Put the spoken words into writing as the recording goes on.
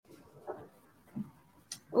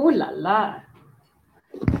Ooh la la.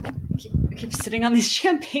 I keep sitting on these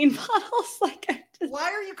champagne bottles. Why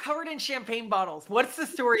are you covered in champagne bottles? What's the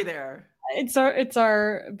story there? It's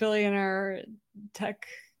our billionaire tech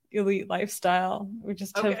elite lifestyle. We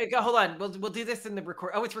just okay. Hold on. We'll do this in the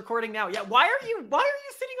record. Oh, it's recording now. Yeah. Why are you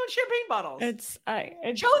sitting on champagne bottles?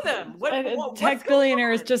 Show them. Tech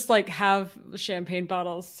billionaires just like have champagne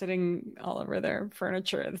bottles sitting all over their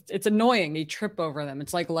furniture. It's annoying. You trip over them.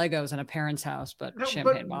 It's like Legos in a parent's house, but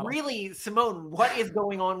champagne bottles. Really, Simone, what is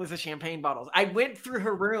going on with the champagne bottles? I went through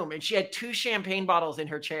her room and she had 2 champagne bottles in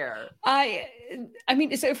her chair. I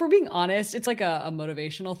mean, so if we're being honest, it's like a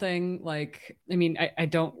motivational thing. Like, I mean, I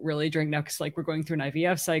don't really drink now because like we're going through an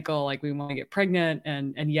IVF cycle, like we want to get pregnant,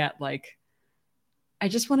 and yet like I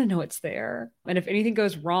just want to know it's there. And if anything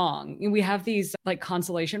goes wrong, we have these like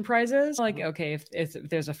consolation prizes. Like, okay, if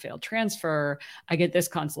there's a failed transfer, I get this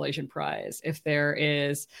consolation prize. If there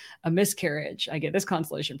is a miscarriage, I get this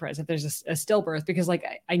consolation prize. If there's a stillbirth, because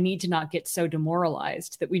like I need to not get so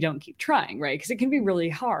demoralized that we don't keep trying, right? Because it can be really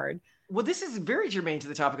hard. Well, this is very germane to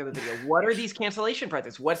the topic of the video. What are these cancellation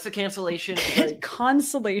prizes? What's the cancellation?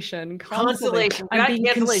 Consolation. I'm being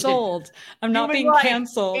consoled. I'm not being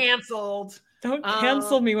canceled. Canceled. Don't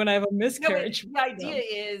cancel me when I have a miscarriage. No, the idea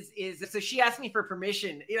is so she asked me for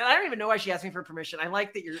permission. I don't even know why she asked me for permission. I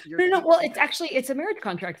like that you're No. Well, it's a marriage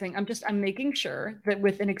contract thing. I'm making sure that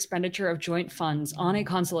with an expenditure of joint funds on a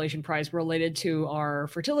consolation prize related to our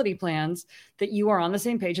fertility plans, that you are on the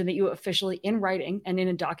same page and that you officially, in writing and in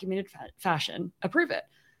a documented fashion, approve it.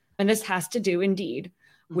 And this has to do indeed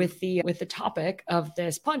with the topic of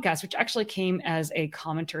this podcast, which actually came as a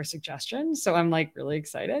commenter suggestion. So I'm like really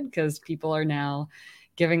excited because people are now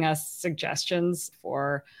giving us suggestions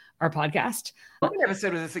for our podcast. One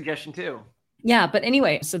episode was a suggestion too. Yeah, but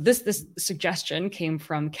anyway, so this suggestion came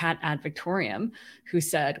from Cat Ad Victorian, who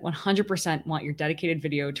said 100% want your dedicated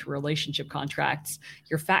video to relationship contracts.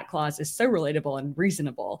 Your fat clause is so relatable and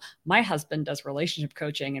reasonable. My husband does relationship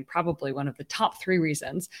coaching, and probably one of the top 3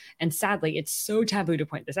 reasons, and sadly, it's so taboo to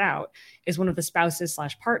point this out, is one of the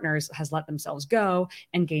spouses/partners has let themselves go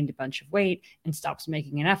and gained a bunch of weight and stops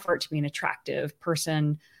making an effort to be an attractive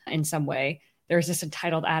person in some way. There's this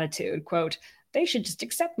entitled attitude, quote, they should just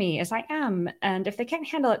accept me as I am. And if they can't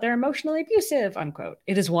handle it, they're emotionally abusive, unquote.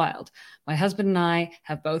 It is wild. My husband and I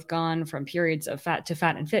have both gone from periods of fat to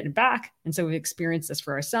fat and fit and back. And so we've experienced this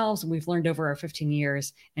for ourselves. And we've learned over our 15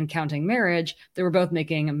 years and counting marriage that we're both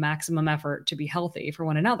making a maximum effort to be healthy for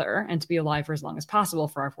one another and to be alive for as long as possible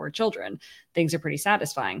for our 4 children. Things are pretty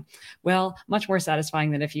satisfying. Well, much more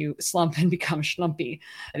satisfying than if you slump and become schlumpy.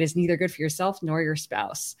 It is neither good for yourself nor your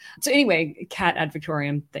spouse. So anyway, Cat Ad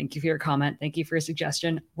Victorian, thank you for your comment. Thank you for your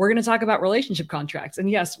suggestion. We're going to talk about relationship contracts.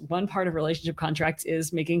 And yes, one part of relationship contracts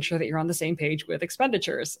is making sure that you're on the same page with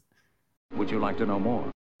expenditures. Would you like to know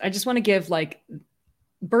more? I just want to give like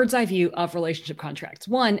bird's eye view of relationship contracts.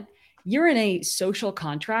 One, you're in a social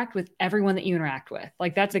contract with everyone that you interact with.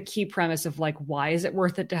 Like that's a key premise of like, why is it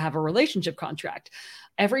worth it to have a relationship contract?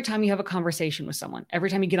 Every time you have a conversation with someone, every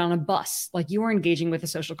time you get on a bus, like you are engaging with a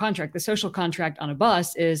social contract. The social contract on a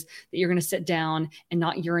bus is that you're going to sit down and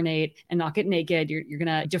not urinate and not get naked. You're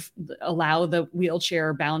going to allow the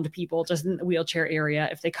wheelchair bound people just in the wheelchair area.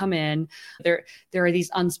 If they come in, there are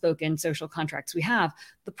these unspoken social contracts we have.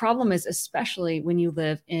 The problem is, especially when you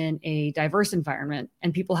live in a diverse environment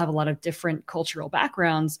and people have a lot of different cultural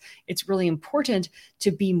backgrounds, it's really important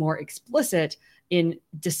to be more explicit in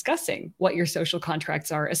discussing what your social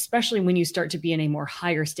contracts are, especially when you start to be in a more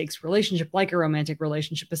higher stakes relationship, like a romantic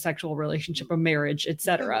relationship, a sexual relationship, a marriage,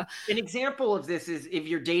 etc. An example of this is if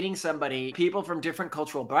you're dating somebody, people from different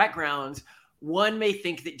cultural backgrounds, one may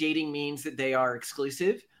think that dating means that they are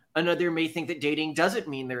exclusive. Another may think that dating doesn't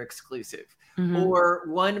mean they're exclusive. Mm-hmm. Or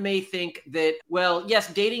one may think that, well,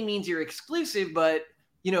 yes, dating means you're exclusive, but,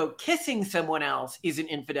 kissing someone else is an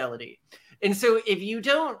infidelity. And so if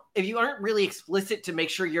you aren't really explicit to make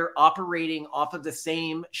sure you're operating off of the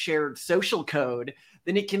same shared social code,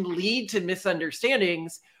 then it can lead to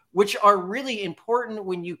misunderstandings, which are really important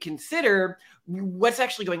when you consider what's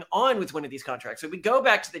actually going on with one of these contracts. So if we go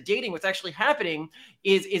back to the dating, what's actually happening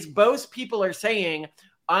is both people are saying,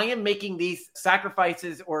 I am making these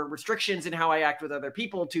sacrifices or restrictions in how I act with other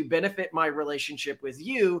people to benefit my relationship with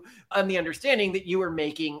you, on the understanding that you are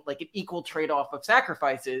making like an equal trade-off of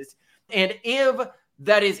sacrifices. And if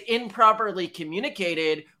that is improperly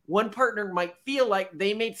communicated, one partner might feel like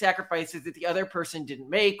they made sacrifices that the other person didn't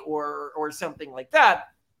make or something like that.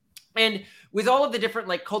 And with all of the different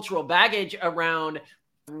like cultural baggage around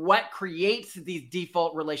what creates these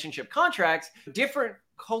default relationship contracts, different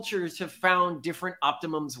cultures have found different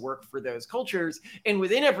optimums work for those cultures. And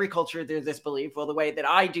within every culture, there's this belief, well, the way that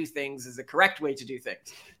I do things is the correct way to do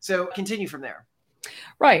things. So continue from there.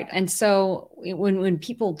 Right. And so when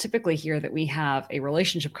people typically hear that we have a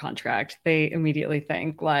relationship contract, they immediately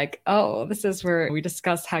think like, oh, this is where we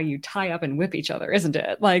discuss how you tie up and whip each other, isn't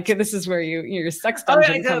it? Like this is where your sex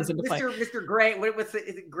dungeon comes into play. Mr. Gray, is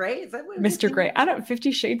it Gray? Is that what Mr. Gray? I don't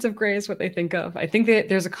 50 Shades of Gray is what they think of. I think that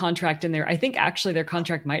there's a contract in there. I think actually their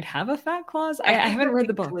contract might have a fat clause. I haven't read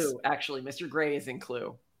the books. Clue, actually, Mr. Gray is in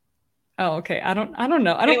Clue. Oh, okay. I don't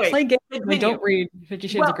know. I don't play games. I don't read 50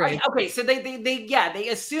 Shades of Grey. Okay, so they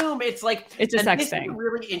assume it's like it's a sex thing. Is a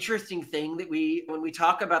really interesting thing that when we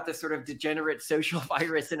talk about this sort of degenerate social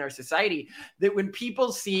virus in our society, that when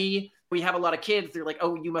people see we have a lot of kids, they're like,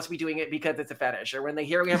 oh, you must be doing it because it's a fetish. Or when they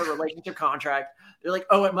hear we have a relationship contract, they're like,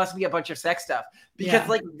 oh, it must be a bunch of sex stuff. Because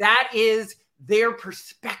like that is their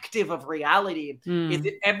perspective of reality is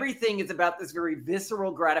that everything is about this very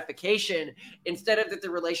visceral gratification instead of that the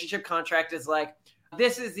relationship contract is like,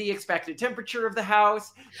 this is the expected temperature of the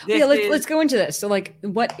house. Let's go into this. So like,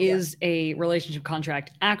 what is a relationship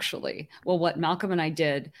contract actually? Well, what Malcolm and I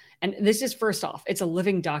did, and this is first off, it's a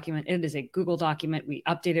living document. It is a Google document. We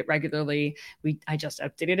update it regularly. I just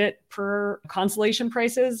updated it per consolation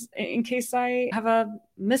prices in case I have a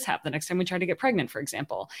mishap the next time we try to get pregnant, for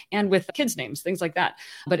example, and with kids' names, things like that.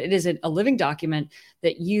 But it is a living document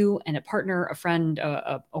that you and a partner, a friend,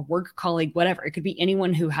 a work colleague, whatever, it could be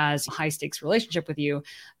anyone who has a high stakes relationship with you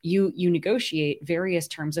negotiate various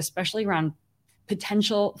terms, especially around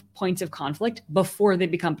potential points of conflict before they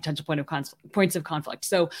become potential points of conflict.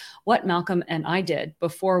 So what Malcolm and I did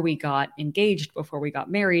before we got engaged, before we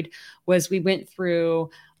got married, was we went through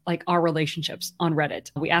like our relationships on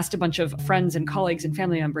Reddit. We asked a bunch of friends and colleagues and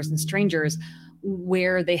family members and strangers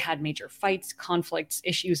where they had major fights, conflicts,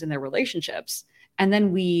 issues in their relationships. And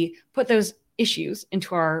then we put those issues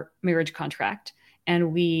into our marriage contract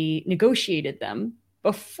and we negotiated them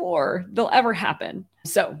before they'll ever happen.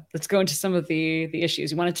 So let's go into some of the issues.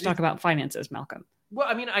 You wanted to talk about finances, Malcolm. Well,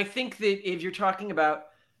 I mean, I think that if you're talking about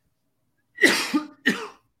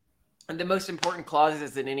the most important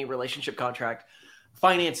clauses in any relationship contract,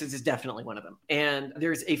 finances is definitely one of them. And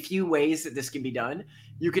there's a few ways that this can be done.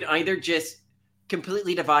 You can either just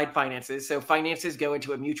completely divide finances. So finances go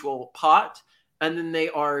into a mutual pot and then they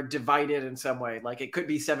are divided in some way. Like it could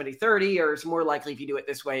be 70-30, or it's more likely if you do it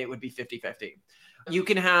this way, it would be 50-50.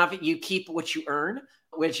 You keep what you earn,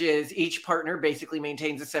 which is each partner basically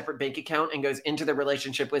maintains a separate bank account and goes into the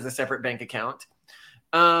relationship with a separate bank account.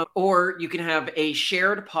 Or you can have a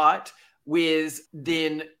shared pot with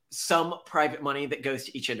then some private money that goes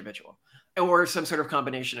to each individual, or some sort of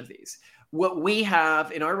combination of these. What we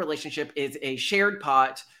have in our relationship is a shared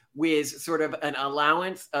pot with sort of an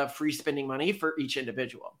allowance of free spending money for each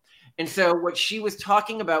individual. And so what she was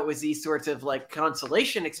talking about was these sorts of like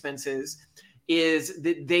consolation expenses is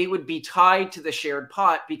that they would be tied to the shared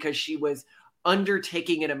pot because she was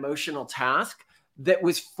undertaking an emotional task that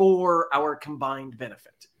was for our combined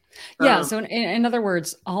benefit. Yeah. So in other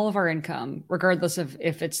words, all of our income, regardless of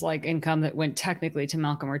if it's like income that went technically to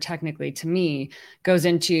Malcolm or technically to me, goes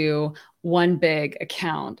into one big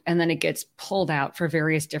account and then it gets pulled out for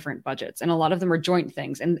various different budgets. And a lot of them are joint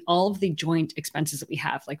things. And all of the joint expenses that we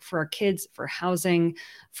have, like for our kids, for housing,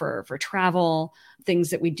 for travel, things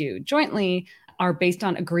that we do jointly are based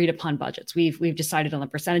on agreed upon budgets. We've decided on the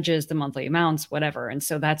percentages, the monthly amounts, whatever. And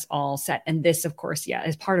so that's all set. And this, of course,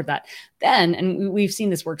 is part of that. Then, and we've seen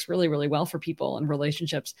this works really, really well for people in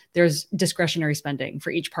relationships, there's discretionary spending for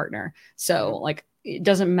each partner. So like, it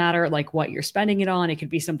doesn't matter like what you're spending it on. It could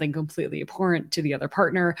be something completely abhorrent to the other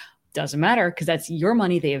partner. Doesn't matter because that's your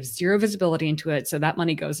money. They have zero visibility into it. So that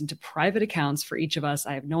money goes into private accounts for each of us.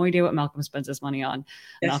 I have no idea what Malcolm spends his money on.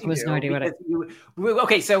 Yes, Malcolm has no idea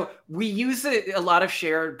okay, so we use a lot of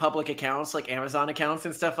shared public accounts like Amazon accounts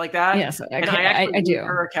and stuff like that. Yes, and I actually do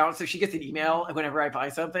her account. So she gets an email whenever I buy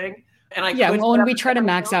something. And when we try to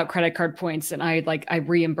max out credit card points and I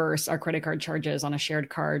reimburse our credit card charges on a shared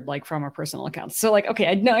card, like from our personal accounts. So like, okay,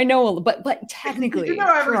 I know, but technically you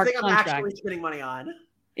know everything I'm actually spending money on.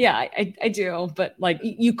 Yeah, I do. But like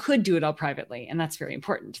you could do it all privately. And that's very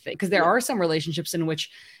important because there are some relationships in which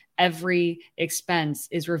every expense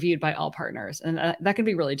is reviewed by all partners. And that can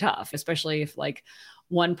be really tough, especially if like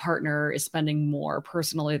one partner is spending more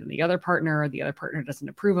personally than the other partner, or the other partner doesn't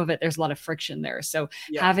approve of it. There's a lot of friction there. So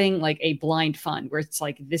having like a blind fund where it's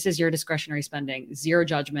like, this is your discretionary spending, zero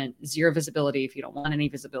judgment, zero visibility. If you don't want any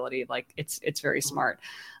visibility, like it's very smart.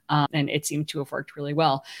 And it seemed to have worked really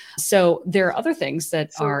well. So there are other things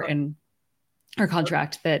that are in. or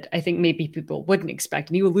contract that I think maybe people wouldn't expect.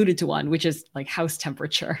 And you alluded to one, which is like house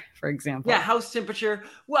temperature, for example. Yeah, house temperature.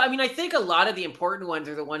 Well, I mean, I think a lot of the important ones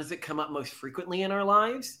are the ones that come up most frequently in our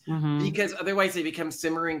lives, because otherwise they become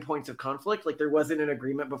simmering points of conflict. Like there wasn't an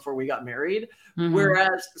agreement before we got married.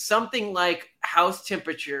 Whereas something like house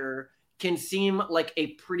temperature can seem like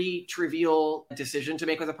a pretty trivial decision to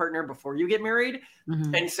make with a partner before you get married.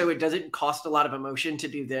 And so it doesn't cost a lot of emotion to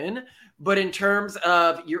do then. But in terms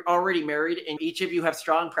of you're already married and each of you have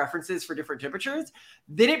strong preferences for different temperatures,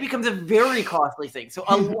 then it becomes a very costly thing. So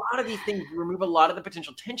a lot of these things remove a lot of the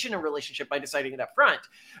potential tension in a relationship by deciding it up front.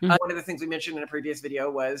 One of the things we mentioned in a previous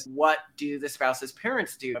video was, what do the spouse's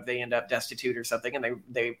parents do if they end up destitute or something and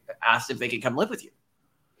they asked if they could come live with you?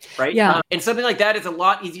 Right? Yeah. And something like that is a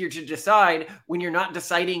lot easier to decide when you're not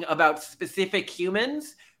deciding about specific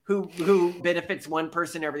humans who benefits one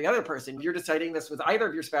person over the other person. You're deciding this with either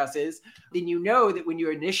of your spouses, then you know that when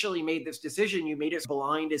you initially made this decision, you made it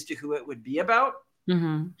blind as to who it would be about.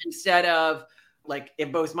 Instead of like,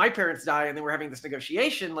 if both my parents die and then we're having this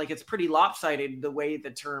negotiation, like it's pretty lopsided the way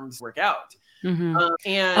the terms work out.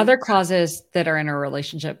 And other clauses that are in a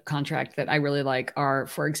relationship contract that I really like are,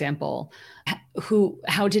 for example,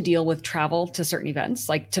 how to deal with travel to certain events,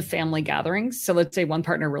 like to family gatherings. So let's say one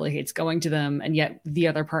partner really hates going to them, and yet the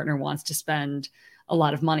other partner wants to spend a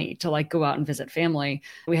lot of money to like go out and visit family.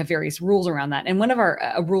 We have various rules around that. And one of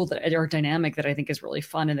a rule that or dynamic that I think is really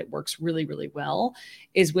fun and that works really, really well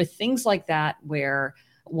is with things like that, where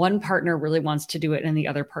one partner really wants to do it and the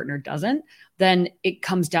other partner doesn't, then it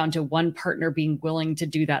comes down to one partner being willing to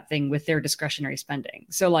do that thing with their discretionary spending.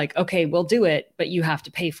 So like, okay, we'll do it, but you have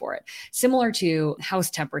to pay for it. Similar to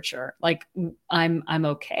house temperature. Like I'm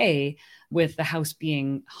okay with the house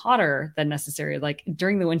being hotter than necessary. Like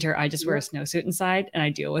during the winter, I just wear a snowsuit inside and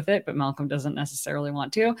I deal with it, but Malcolm doesn't necessarily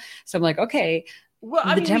want to. So I'm like, okay,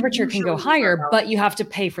 well, the temperature can go higher, but you have to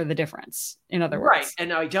pay for the difference. In other words. Right.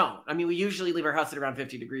 And I don't. I mean, we usually leave our house at around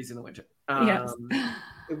 50 degrees in the winter. Yes.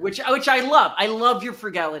 Which I love. I love your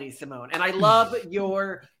frugality, Simone. And I love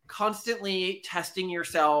your constantly testing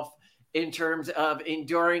yourself in terms of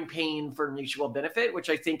enduring pain for mutual benefit,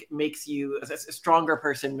 which I think makes you a stronger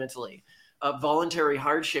person mentally. Voluntary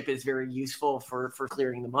hardship is very useful for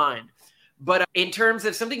clearing the mind. But in terms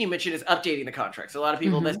of something you mentioned is updating the contract. So a lot of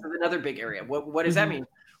people, this is another big area. What does that mean?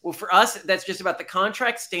 Well, for us, that's just about the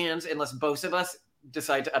contract stands unless both of us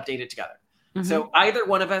decide to update it together. So either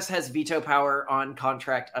one of us has veto power on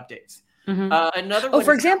contract updates. Another one.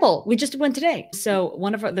 For example, we just did one today. So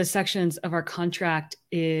one of the sections of our contract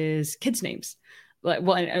is kids' names.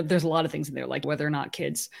 Well, there's a lot of things in there, like whether or not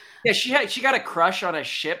kids. Yeah, she got a crush on a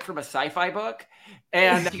ship from a sci-fi book.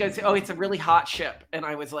 And she goes, "Oh, it's a really hot ship." And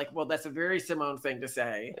I was like, well, that's a very Simone thing to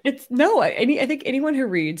say. I think anyone who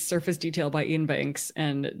reads Surface Detail by Ian Banks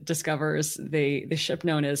and discovers the ship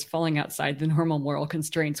known as falling outside the normal moral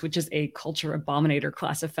constraints, which is a culture abominator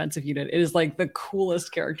class offensive unit. It is like the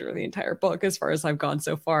coolest character in the entire book as far as I've gone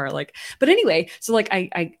so far. Like, but anyway, so like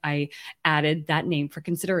I added that name for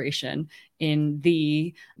consideration in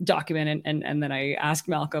the document. And then I asked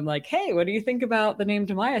Malcolm, like, hey, what do you think about the name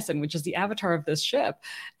Demiasin, which is the avatar of this ship?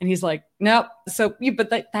 And he's like, nope. So, but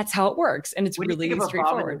that's how it works. And it's really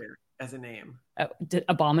straightforward. As a name.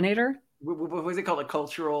 Abominator? What was it called? A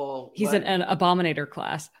cultural... He's an abominator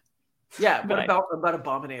class. Yeah, what about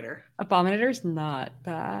Abominator? Abominator's not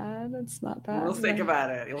bad. It's not bad. We'll think about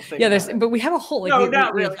it. But we have a whole...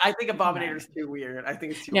 Not really. I think Abominator's too weird. I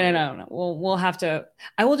think it's too weird. No. We'll have to...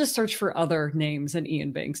 I will just search for other names in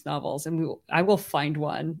Ian Banks novels, and I will find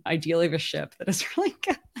one, ideally of a ship, that is really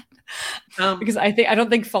good. Because I don't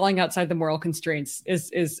think falling outside the moral constraints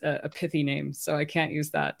is a pithy name, so I can't use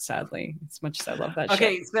that, sadly, as much as I love that ship.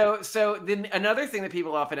 Okay, so then another thing that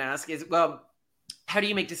people often ask is, well, how do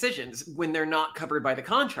you make decisions when they're not covered by the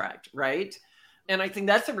contract, right? And I think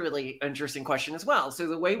that's a really interesting question as well. So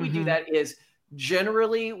the way we do that is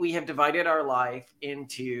generally we have divided our life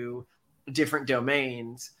into different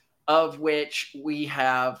domains, of which we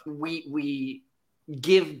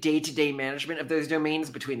give day-to-day management of those domains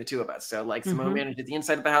between the two of us. So like Simone manages the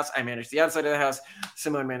inside of the house, I manage the outside of the house.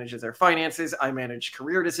 Simone manages our finances, I manage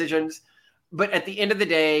career decisions. But at the end of the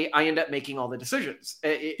day, I end up making all the decisions.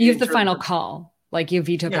 You have the final call. Like you have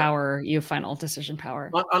veto power, you have final decision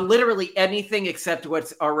power. On literally anything except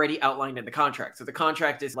what's already outlined in the contract. So the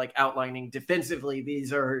contract is like outlining defensively,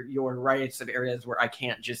 these are your rights and areas where I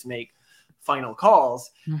can't just make final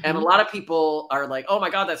calls. And a lot of people are like, oh my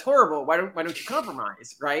God, that's horrible. Why don't you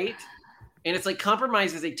compromise, right? And it's like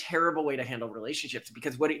compromise is a terrible way to handle relationships,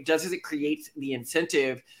 because what it does is it creates the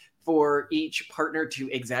incentive for each partner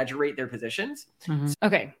to exaggerate their positions.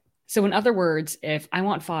 Okay. So in other words, if I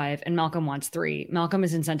want 5 and Malcolm wants 3, Malcolm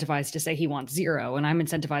is incentivized to say he wants 0, and I'm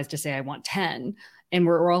incentivized to say I want 10. And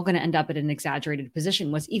we're all going to end up at an exaggerated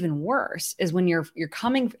position. What's even worse is when you're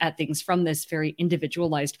coming at things from this very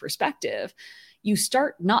individualized perspective, you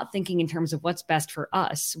start not thinking in terms of what's best for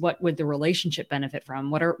us. What would the relationship benefit from?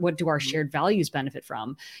 What do our shared values benefit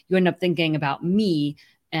from? You end up thinking about me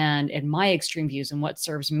and my extreme views and what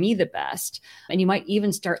serves me the best. And you might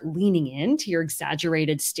even start leaning into your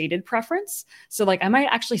exaggerated stated preference. So like I might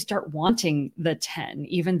actually start wanting the 10,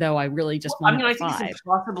 even though I really just want the 5. I think it's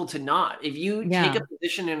impossible to not. If you take a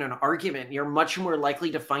position in an argument, you're much more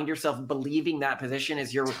likely to find yourself believing that position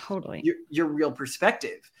as your real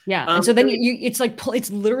perspective. Yeah. And so then it's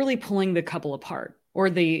literally pulling the couple apart. Or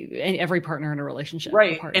every partner in a relationship.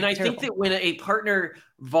 Right. And I think that when a partner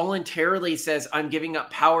voluntarily says, I'm giving up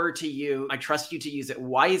power to you, I trust you to use it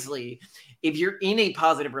wisely. If you're in a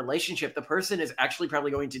positive relationship, the person is actually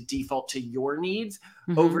probably going to default to your needs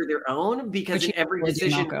over their own, because in every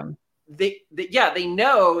decision, they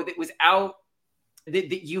know that without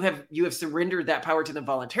that you have surrendered that power to them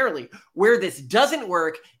voluntarily. Where this doesn't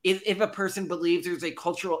work is if a person believes there's a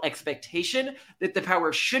cultural expectation that the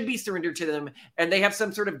power should be surrendered to them, and they have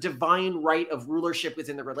some sort of divine right of rulership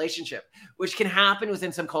within the relationship, which can happen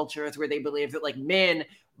within some cultures where they believe that like men,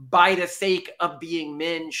 by the sake of being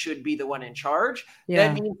men, should be the one in charge.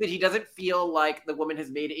 That means that he doesn't feel like the woman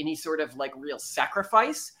has made any sort of like real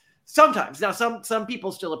sacrifice. Sometimes. Now, some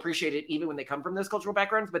people still appreciate it even when they come from those cultural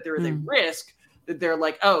backgrounds, but there is a risk that they're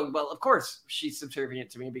like, oh, well, of course she's subservient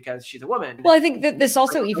to me because she's a woman. Well, I think that this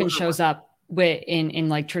also even shows up in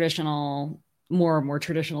like traditional, more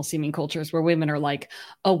traditional seeming cultures where women are like,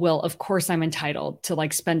 oh, well, of course I'm entitled to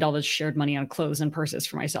like spend all this shared money on clothes and purses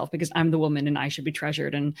for myself because I'm the woman and I should be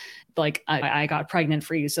treasured. And like, I got pregnant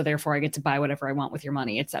for you. So therefore I get to buy whatever I want with your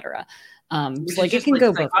money, et cetera. So like it can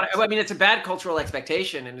go both ways. I mean, it's a bad cultural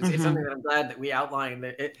expectation, and it's something that I'm glad that we outlined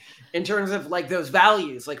in terms of like those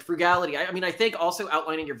values, like frugality. I mean, I think also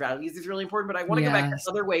outlining your values is really important, but I want to go back to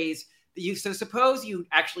other ways that so suppose you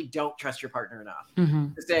actually don't trust your partner enough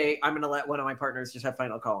to say, I'm going to let one of my partners just have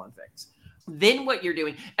final call on things. Then what you're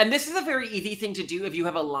doing, and this is a very easy thing to do if you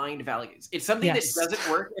have aligned values. It's something that doesn't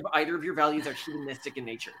work if either of your values are humanistic in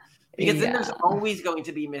nature. Because then there's always going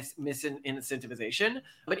to be misincentivization.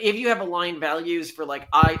 But if you have aligned values for like,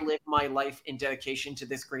 I live my life in dedication to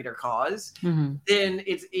this greater cause, then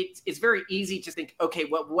it's very easy to think, okay,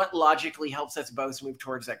 what logically helps us both move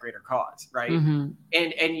towards that greater cause, right?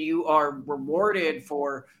 And you are rewarded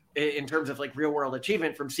for, in terms of like real world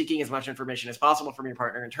achievement, from seeking as much information as possible from your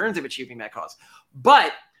partner in terms of achieving that cause.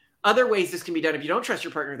 But other ways this can be done if you don't trust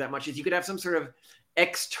your partner that much is you could have some sort of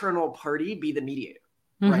external party be the mediator.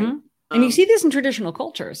 Right. And you see this in traditional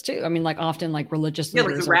cultures too. I mean, like often like religious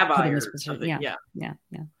leaders, like the rabbi or something. Yeah.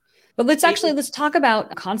 But let's talk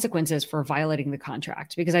about consequences for violating the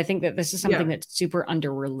contract, because I think that this is something that's super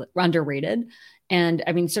underrated. And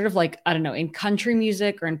I mean, sort of like, I don't know, in country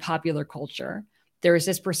music or in popular culture, there is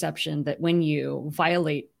this perception that when you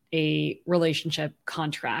violate a relationship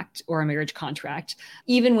contract or a marriage contract,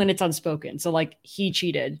 even when it's unspoken. So like he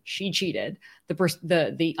cheated, she cheated.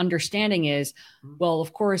 The understanding is, well,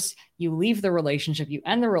 of course you leave the relationship, you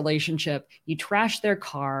end the relationship, you trash their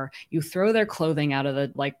car, you throw their clothing out of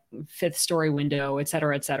the like 5th story window, et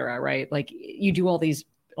cetera, right? Like you do all these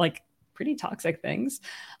like pretty toxic things.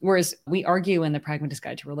 Whereas we argue in the Pragmatist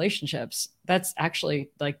Guide to Relationships, that's actually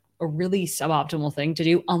like a really suboptimal thing to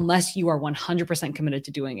do unless you are 100% committed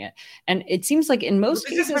to doing it. And it seems like in most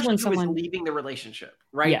cases when someone leaving the relationship,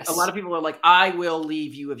 right? Yes. A lot of people are like, I will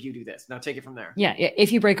leave you if you do this. Now take it from there. Yeah.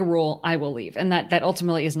 If you break a rule, I will leave. And that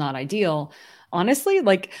ultimately is not ideal. Honestly,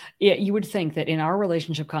 like you would think that in our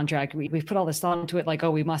relationship contract, we've put all this thought into it, like,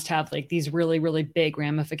 oh, we must have like these really, really big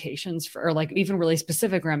ramifications for, or like even really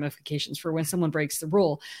specific ramifications for when someone breaks the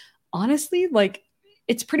rule. Honestly, like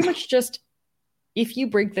it's pretty much just, if you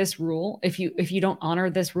break this rule, if you don't honor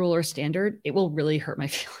this rule or standard, it will really hurt my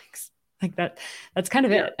feelings. Like that's kind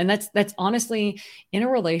of it. And that's honestly, in a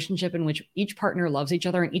relationship in which each partner loves each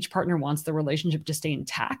other and each partner wants the relationship to stay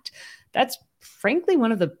intact, that's frankly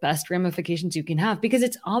one of the best ramifications you can have, because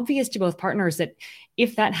it's obvious to both partners that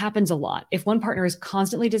if that happens a lot, if one partner is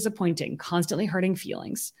constantly disappointing, constantly hurting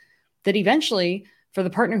feelings, that eventually for the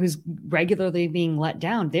partner who's regularly being let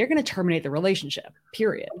down, they're going to terminate the relationship,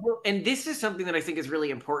 period. And this is something that I think is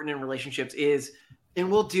really important in relationships is, and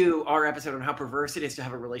we'll do our episode on how perverse it is to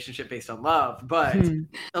have a relationship based on love. But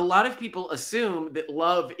a lot of people assume that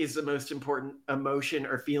love is the most important emotion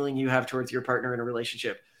or feeling you have towards your partner in a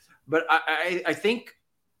relationship. But I think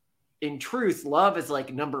in truth, love is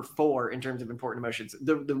like number 4 in terms of important emotions.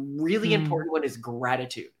 The really important one is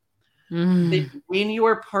gratitude. that when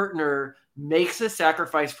your partner makes a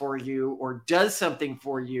sacrifice for you or does something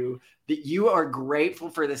for you, that you are grateful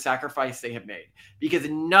for the sacrifice they have made. Because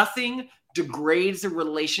nothing degrades a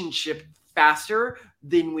relationship faster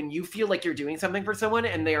than when you feel like you're doing something for someone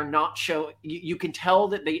and they are not you can tell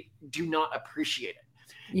that they do not appreciate it.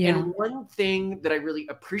 Yeah. And one thing that I really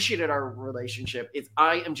appreciated our relationship is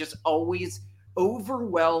I am just always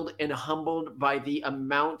overwhelmed and humbled by the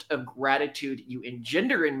amount of gratitude you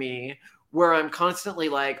engender in me, where I'm constantly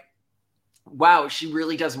like, wow, she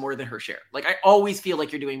really does more than her share. Like, I always feel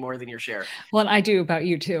like you're doing more than your share. Well, and I do about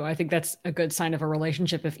you too. I think that's a good sign of a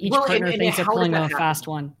relationship if each partner thinks they're pulling a fast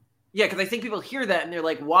one. Yeah, because I think people hear that and they're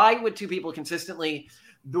like, why would two people consistently,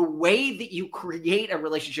 the way that you create a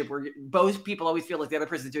relationship where both people always feel like the other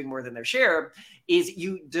person is doing more than their share is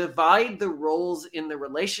you divide the roles in the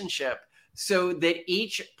relationship so that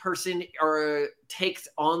each person takes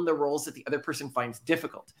on the roles that the other person finds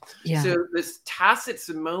difficult. Yeah. So this task that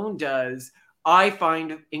Simone does, I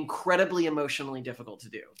find incredibly emotionally difficult to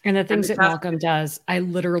do. And the things that Malcolm does, I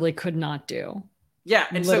literally could not do. Yeah.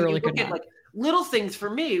 And literally so you look at like little things for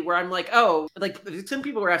me where I'm like, oh, like some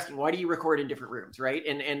people are asking, why do you record in different rooms? Right.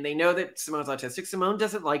 And they know that Simone's autistic. Simone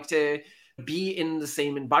doesn't like to be in the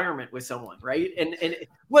same environment with someone. Right. And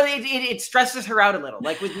well, it stresses her out a little.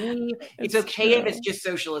 Like with me, it's okay if it's just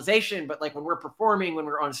socialization, but like when we're performing, when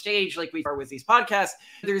we're on stage, like we are with these podcasts,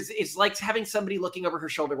 it's like having somebody looking over her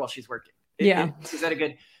shoulder while she's working. Is that a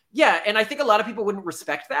good? Yeah. And I think a lot of people wouldn't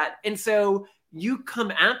respect that. And so you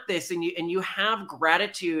come at this and you have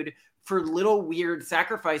gratitude for little weird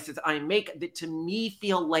sacrifices I make that to me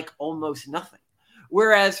feel like almost nothing.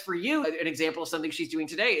 Whereas for you, an example of something she's doing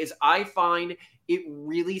today is I find it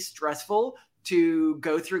really stressful to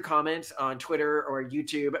go through comments on Twitter or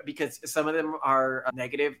YouTube because some of them are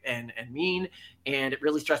negative and mean, and it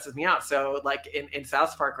really stresses me out. So like in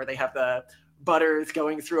South Park where they have the Butters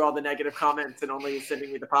going through all the negative comments and only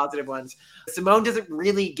sending me the positive ones, Simone doesn't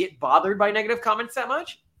really get bothered by negative comments that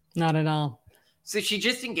much. Not at all. So she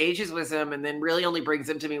just engages with them and then really only brings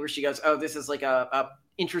them to me where she goes, oh, this is like a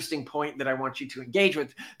interesting point that I want you to engage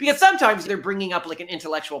with. Because sometimes they're bringing up like an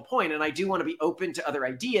intellectual point and I do want to be open to other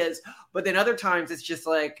ideas. But then other times it's just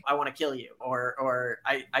like, I want to kill you or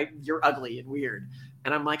you're ugly and weird.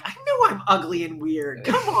 And I'm like, I know I'm ugly and weird.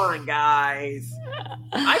 Come on, guys.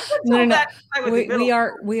 We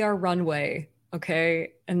are Runway.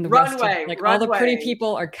 Okay. And the Runway, rest of, all the pretty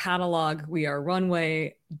people are catalog. We are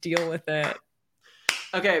Runway. Deal with it.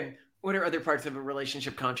 Okay, what are other parts of a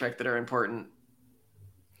relationship contract that are important?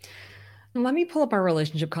 Let me pull up our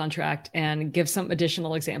relationship contract and give some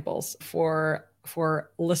additional examples for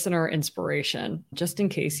listener inspiration, just in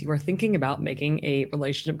case you are thinking about making a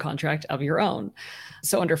relationship contract of your own.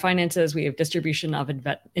 So under finances, we have distribution of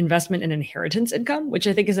investment and inheritance income, which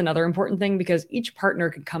I think is another important thing because each partner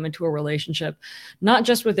can come into a relationship, not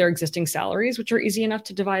just with their existing salaries, which are easy enough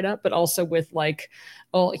to divide up, but also with like,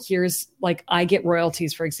 oh, here's like, I get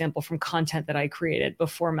royalties, for example, from content that I created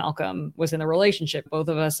before Malcolm was in the relationship. Both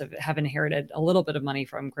of us have inherited a little bit of money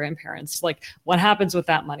from grandparents. Like what happens with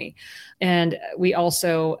that money? And we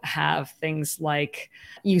also have things like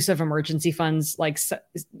use of emergency funds. Like,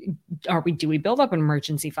 do we build up an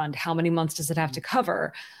emergency fund? How many months does it have to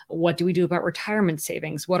cover? What do we do about retirement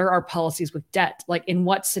savings? What are our policies with debt? Like in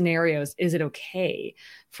what scenarios is it okay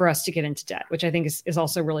for us to get into debt, which I think is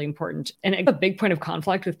also really important. And a big point of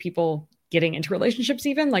conflict with people getting into relationships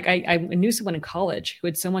even. Like I knew someone in college who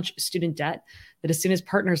had so much student debt that as soon as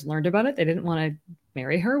partners learned about it, they didn't want to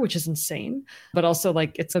marry her, which is insane. But also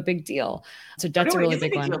like it's a big deal. So debt's a really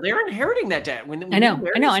big one. Deal. They're inheriting that debt. When I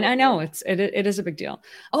know. It is a big deal.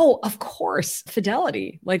 Oh, of course,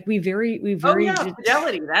 fidelity. Like we very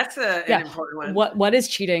fidelity. That's an important one. What is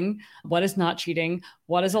cheating? What is not cheating?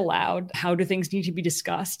 What is allowed? How do things need to be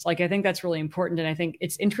discussed? Like I think that's really important. And I think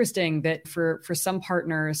it's interesting that for some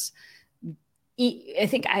partners, I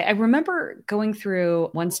think I remember going through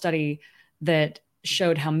one study that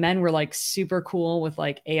showed how men were like super cool with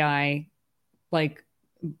like AI, like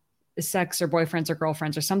sex or boyfriends or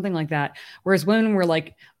girlfriends or something like that. Whereas women were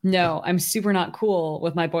like, no, I'm super not cool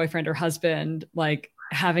with my boyfriend or husband, like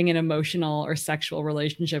having an emotional or sexual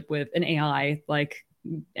relationship with an AI like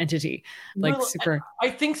entity. Like super. I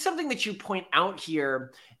think something that you point out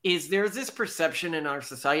here is there's this perception in our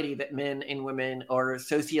society that men and women are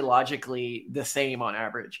sociologically the same on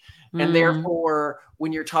average. And therefore,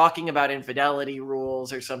 when you're talking about infidelity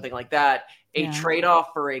rules or something like that, a trade-off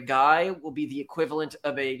for a guy will be the equivalent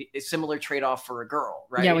of a similar trade-off for a girl,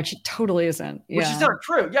 right? Yeah, which it totally isn't. Which is not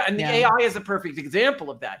true. Yeah, and the AI is a perfect example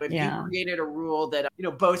of that. But if you created a rule that,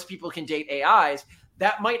 both people can date AIs,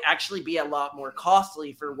 that might actually be a lot more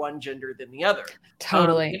costly for one gender than the other.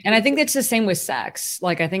 Totally. And I think it's the same with sex.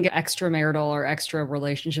 Like I think extramarital or extra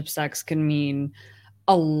relationship sex can mean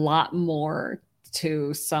a lot more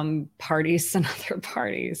to some parties than other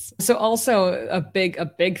parties. So also a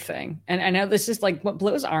big thing. And I know this is like what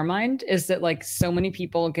blows our mind is that like so many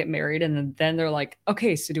people get married and then they're like,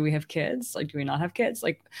 okay, so do we have kids? Like, do we not have kids?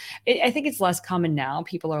 Like, I think it's less common now.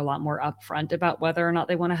 People are a lot more upfront about whether or not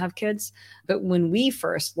they want to have kids. But when we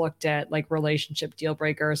first looked at like relationship deal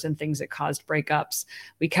breakers and things that caused breakups,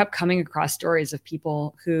 we kept coming across stories of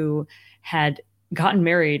people who had gotten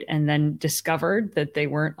married and then discovered that they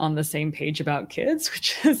weren't on the same page about kids,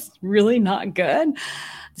 which is really not good.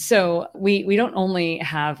 So we don't only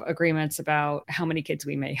have agreements about how many kids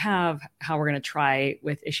we may have, how we're going to try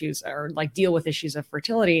with issues or like deal with issues of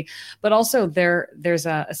fertility, but also there's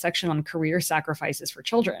a section on career sacrifices for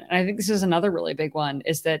children. And I think this is another really big one,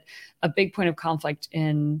 is that a big point of conflict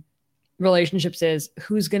in relationships is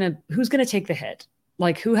who's going to take the hit.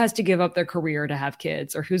 Like who has to give up their career to have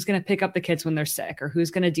kids, or who's going to pick up the kids when they're sick, or who's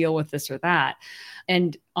going to deal with this or that.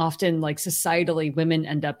 And often like societally, women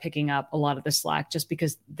end up picking up a lot of the slack just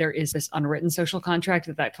because there is this unwritten social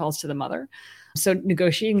contract that falls to the mother. So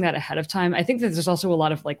negotiating that ahead of time, I think that there's also a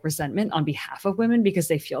lot of like resentment on behalf of women because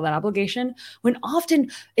they feel that obligation, when often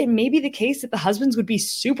it may be the case that the husbands would be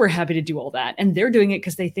super happy to do all that. And they're doing it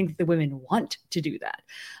because they think the women want to do that.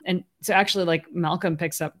 And so actually like Malcolm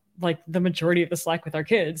picks up like the majority of the slack with our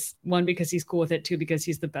kids. One, because he's cool with it. Two, because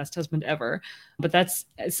he's the best husband ever. But that's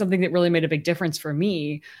something that really made a big difference for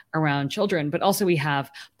me around children. But also we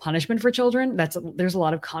have punishment for children. There's a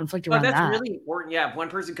lot of conflict around that. That's really important. Yeah. If one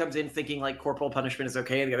person comes in thinking like corporal punishment is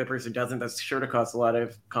okay and the other person doesn't, that's sure to cause a lot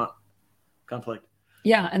of conflict.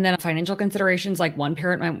 Yeah. And then financial considerations, like one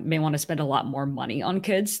parent may want to spend a lot more money on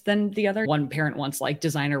kids than the other. One parent wants like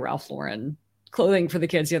designer Ralph Lauren clothing for the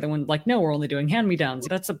kids. The other one, like, no, we're only doing hand-me-downs.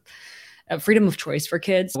 That's a freedom of choice for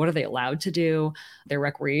kids. What are they allowed to do? Their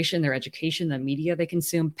recreation, their education, the media they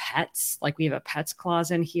consume, pets. Like we have a pets clause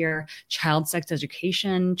in here, child sex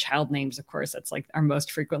education, child names, of course, that's like our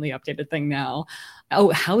most frequently updated thing now.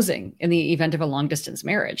 Oh, housing in the event of a long distance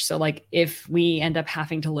marriage. So like if we end up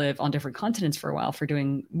having to live on different continents for a while for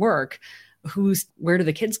doing work, where do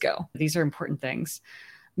the kids go? These are important things.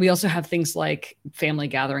 We also have things like family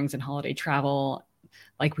gatherings and holiday travel,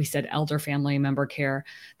 like we said, elder family member care.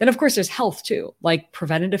 Then, of course, there's health too, like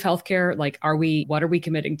preventative health care. Like, what are we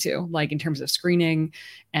committing to, like in terms of screening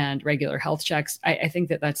and regular health checks? I think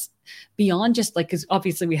that's beyond just like, because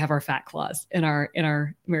obviously we have our fat clause in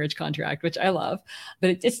our marriage contract, which I love,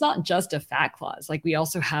 but it's not just a fat clause. Like we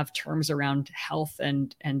also have terms around health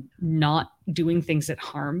and not doing things that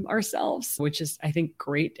harm ourselves, which is, I think,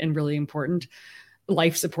 great and really important.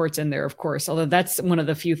 Life support's in there, of course, although that's one of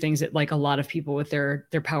the few things that like a lot of people with their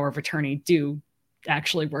power of attorney do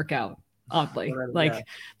actually work out, oddly. Like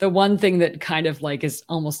the one thing that kind of like is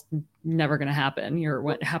almost never going to happen, or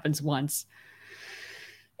what happens once.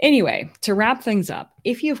 Anyway, to wrap things up,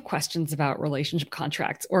 if you have questions about relationship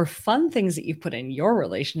contracts or fun things that you've put in your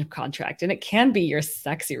relationship contract, and it can be your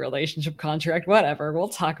sexy relationship contract, whatever, we'll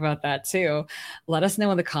talk about that too. Let us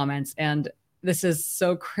know in the comments. And this is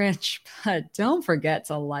so cringe, but don't forget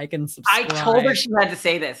to like and subscribe. I told her she had to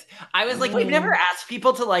say this. I was like, we've never asked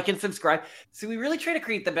people to like and subscribe. So we really try to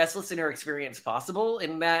create the best listener experience possible.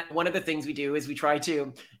 And that one of the things we do is we try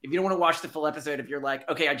to, if you don't want to watch the full episode, if you're like,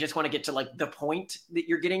 okay, I just want to get to like the point that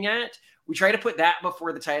you're getting at, we try to put that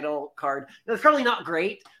before the title card. That's probably not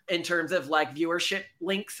great in terms of like viewership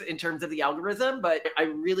links in terms of the algorithm, but I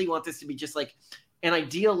really want this to be just like an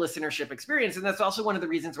ideal listenership experience. And that's also one of the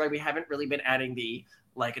reasons why we haven't really been adding the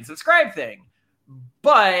like and subscribe thing.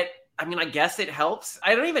 But I mean, I guess it helps.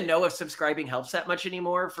 I don't even know if subscribing helps that much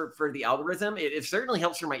anymore for the algorithm. It certainly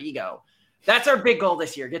helps for my ego. That's our big goal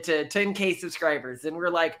this year, get to 10K subscribers. And we're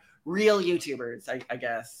like real YouTubers, I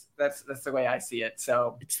guess. That's the way I see it.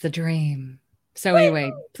 So it's the dream. So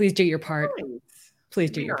anyway, please do your part.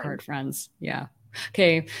 Please do your part, friends. Yeah.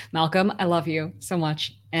 Okay, Malcolm, I love you so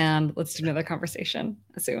much. And let's do another conversation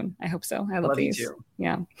soon. I hope so. I love these. You too.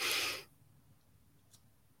 Yeah.